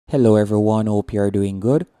Hello everyone, hope you are doing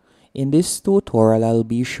good. In this tutorial, I'll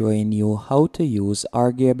be showing you how to use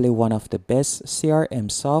arguably one of the best CRM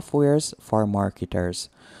softwares for marketers,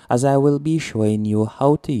 as I will be showing you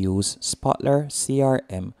how to use SPOTLER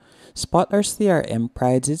CRM. SPOTLER CRM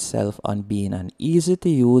prides itself on being an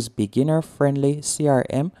easy-to-use, beginner-friendly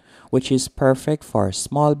CRM, which is perfect for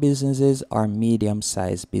small businesses or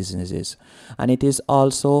medium-sized businesses, and it is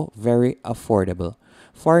also very affordable.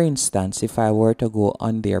 For instance, if I were to go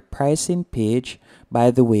on their pricing page,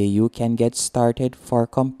 by the way, you can get started for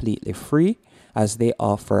completely free as they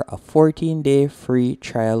offer a 14-day free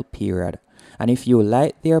trial period. And if you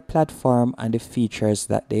like their platform and the features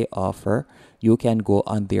that they offer, you can go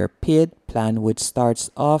on their paid plan, which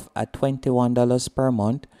starts off at $21 per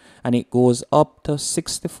month and it goes up to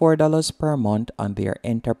 $64 per month on their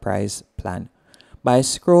enterprise plan. By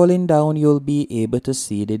scrolling down, you'll be able to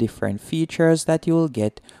see the different features that you'll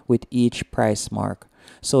get with each price mark.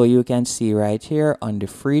 So you can see right here on the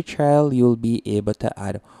free trial, you'll be able to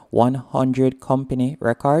add 100 company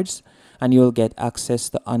records and you'll get access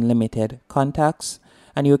to unlimited contacts.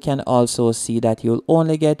 And you can also see that you'll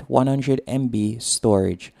only get 100 MB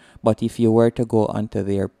storage. But if you were to go onto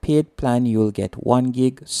their paid plan, you'll get 1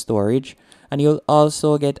 gig storage. And you'll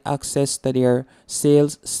also get access to their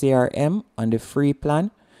sales CRM on the free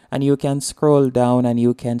plan. And you can scroll down and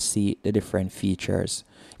you can see the different features.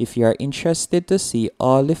 If you are interested to see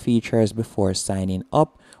all the features before signing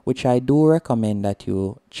up, which I do recommend that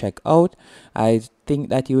you check out, I think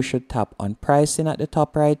that you should tap on pricing at the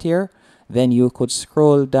top right here. Then you could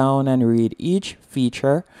scroll down and read each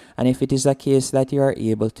feature. And if it is a case that you are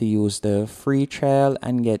able to use the free trial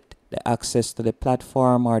and get the access to the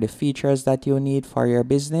platform or the features that you need for your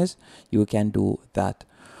business, you can do that.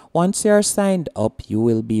 Once you are signed up, you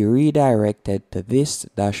will be redirected to this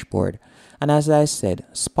dashboard. And as I said,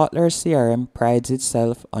 SPOTLER CRM prides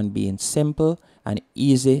itself on being simple and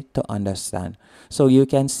easy to understand. So you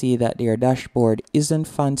can see that their dashboard isn't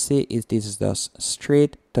fancy, it is just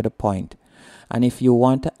straight to the point. And if you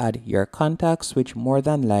want to add your contacts, which more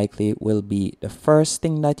than likely will be the first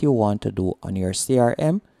thing that you want to do on your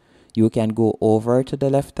CRM, you can go over to the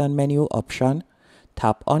left-hand menu option,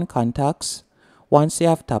 tap on contacts. Once you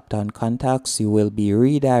have tapped on contacts, you will be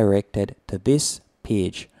redirected to this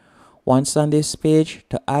page. Once on this page,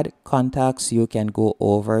 to add contacts, you can go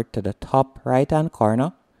over to the top right-hand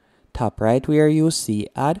corner, tap right where you see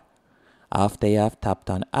add. After you have tapped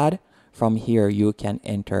on add, from here you can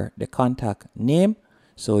enter the contact name.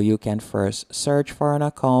 So you can first search for an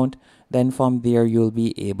account, then from there you'll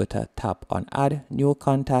be able to tap on add new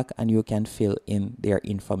contact and you can fill in their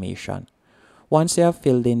information. Once you have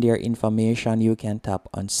filled in their information, you can tap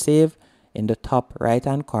on save in the top right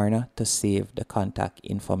hand corner to save the contact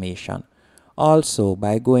information. Also,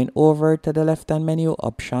 by going over to the left hand menu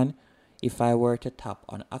option, if I were to tap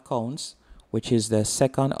on accounts, which is the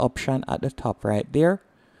second option at the top right there,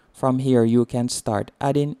 from here you can start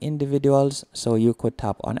adding individuals. So you could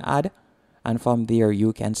tap on add and from there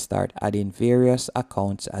you can start adding various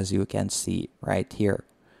accounts, as you can see right here.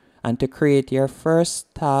 And to create your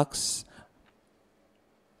first task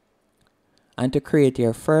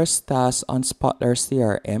on SPOTLER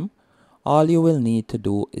CRM, all you will need to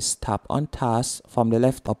do is tap on task from the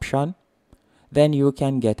left option. Then you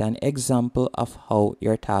can get an example of how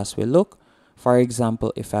your task will look. For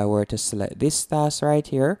example, if I were to select this task right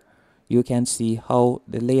here, you can see how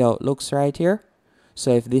the layout looks right here.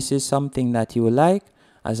 So if this is something that you like,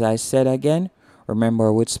 as I said again,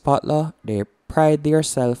 remember with SPOTLER, they pride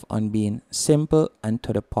themselves on being simple and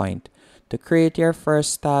to the point. To create your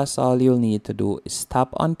first task, all you'll need to do is tap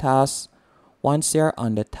on task. Once you're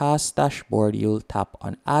on the task dashboard, you'll tap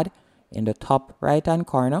on add in the top right hand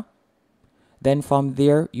corner. Then from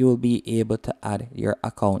there, you'll be able to add your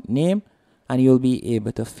account name and you'll be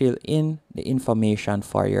able to fill in the information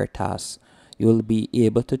for your task. You'll be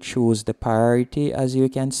able to choose the priority, as you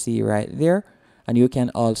can see right there, and you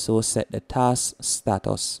can also set the task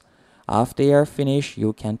status. After you're finished,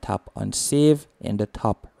 you can tap on save in the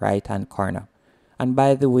top right hand corner. And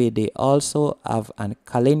by the way, they also have a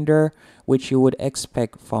calendar, which you would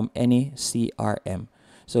expect from any CRM.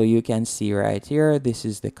 So you can see right here, this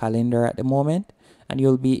is the calendar at the moment, and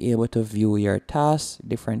you'll be able to view your tasks,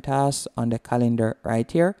 different tasks on the calendar right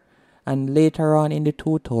here. And later on in the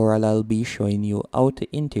tutorial, I'll be showing you how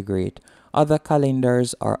to integrate other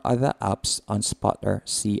calendars or other apps on SPOTLER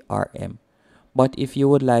CRM. But if you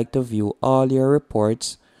would like to view all your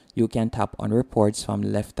reports, you can tap on reports from the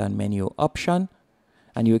left-hand menu option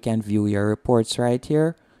and you can view your reports right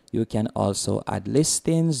here. You can also add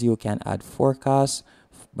listings, you can add forecasts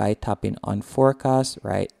by tapping on forecast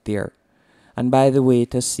right there. And by the way,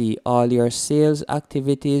 to see all your sales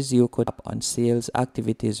activities, you could tap on sales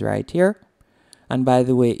activities right here. And by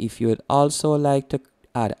the way, if you would also like to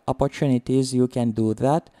add opportunities, you can do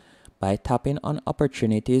that by tapping on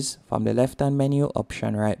opportunities from the left hand menu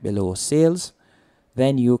option right below sales.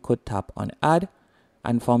 Then you could tap on add,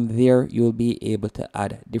 and from there you'll be able to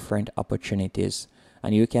add different opportunities.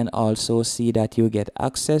 And you can also see that you get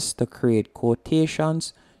access to create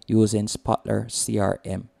quotations using SPOTLER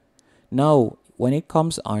CRM. Now, when it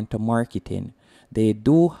comes on to marketing, they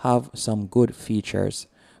do have some good features.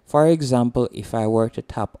 For example, if I were to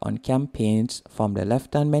tap on campaigns from the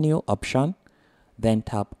left hand menu option, then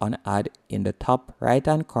tap on add in the top right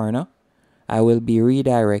hand corner, I will be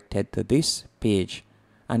redirected to this page.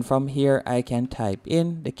 And from here, I can type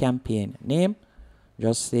in the campaign name,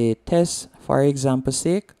 just say test for example's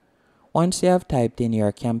sake. Once you have typed in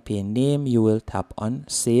your campaign name, you will tap on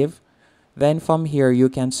save. Then from here, you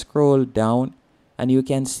can scroll down and you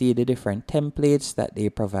can see the different templates that they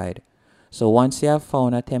provide. So once you have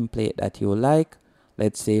found a template that you like,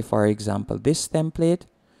 let's say for example this template,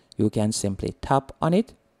 you can simply tap on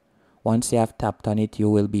it. Once you have tapped on it, you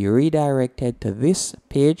will be redirected to this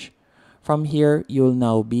page. From here, you'll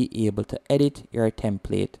now be able to edit your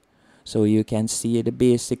template. So you can see the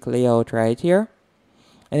basic layout right here.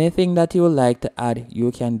 Anything that you would like to add,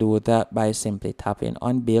 you can do that by simply tapping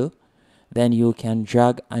on bill. Then you can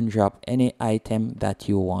drag and drop any item that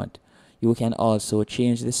you want. You can also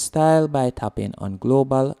change the style by tapping on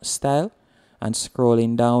global style, and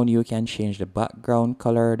scrolling down you can change the background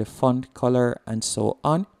color, the font color, and so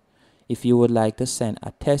on. If you would like to send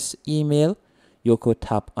a test email, you could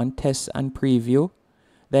tap on test and preview.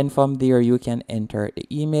 Then from there you can enter the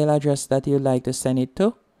email address that you'd like to send it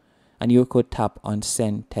to, and you could tap on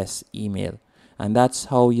send test email. And that's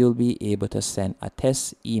how you'll be able to send a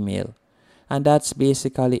test email. And that's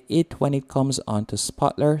basically it when it comes on to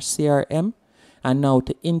SPOTLER CRM. And now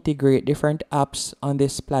to integrate different apps on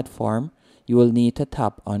this platform, you will need to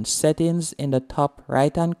tap on settings in the top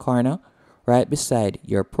right hand corner right beside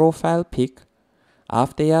your profile pic.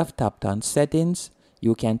 After you have tapped on settings,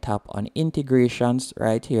 you can tap on integrations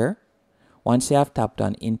right here. Once you have tapped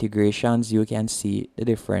on integrations, you can see the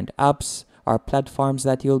different apps or platforms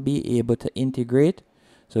that you'll be able to integrate.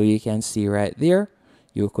 So you can see right there,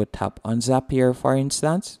 you could tap on Zapier for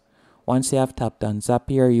instance. Once you have tapped on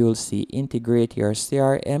Zapier, you'll see integrate your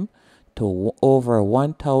CRM to over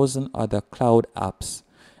 1,000 other cloud apps.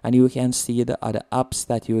 And you can see the other apps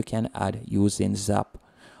that you can add using Zap.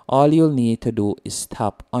 All you'll need to do is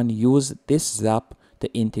tap on use this Zap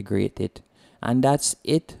to integrate it. And that's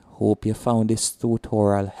it. Hope you found this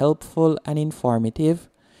tutorial helpful and informative.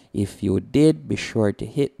 If you did, be sure to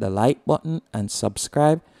hit the like button and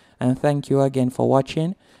subscribe. And thank you again for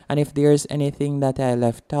watching. And if there's anything that I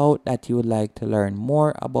left out that you would like to learn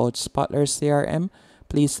more about SPOTLER CRM,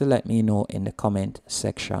 please let me know in the comment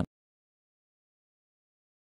section.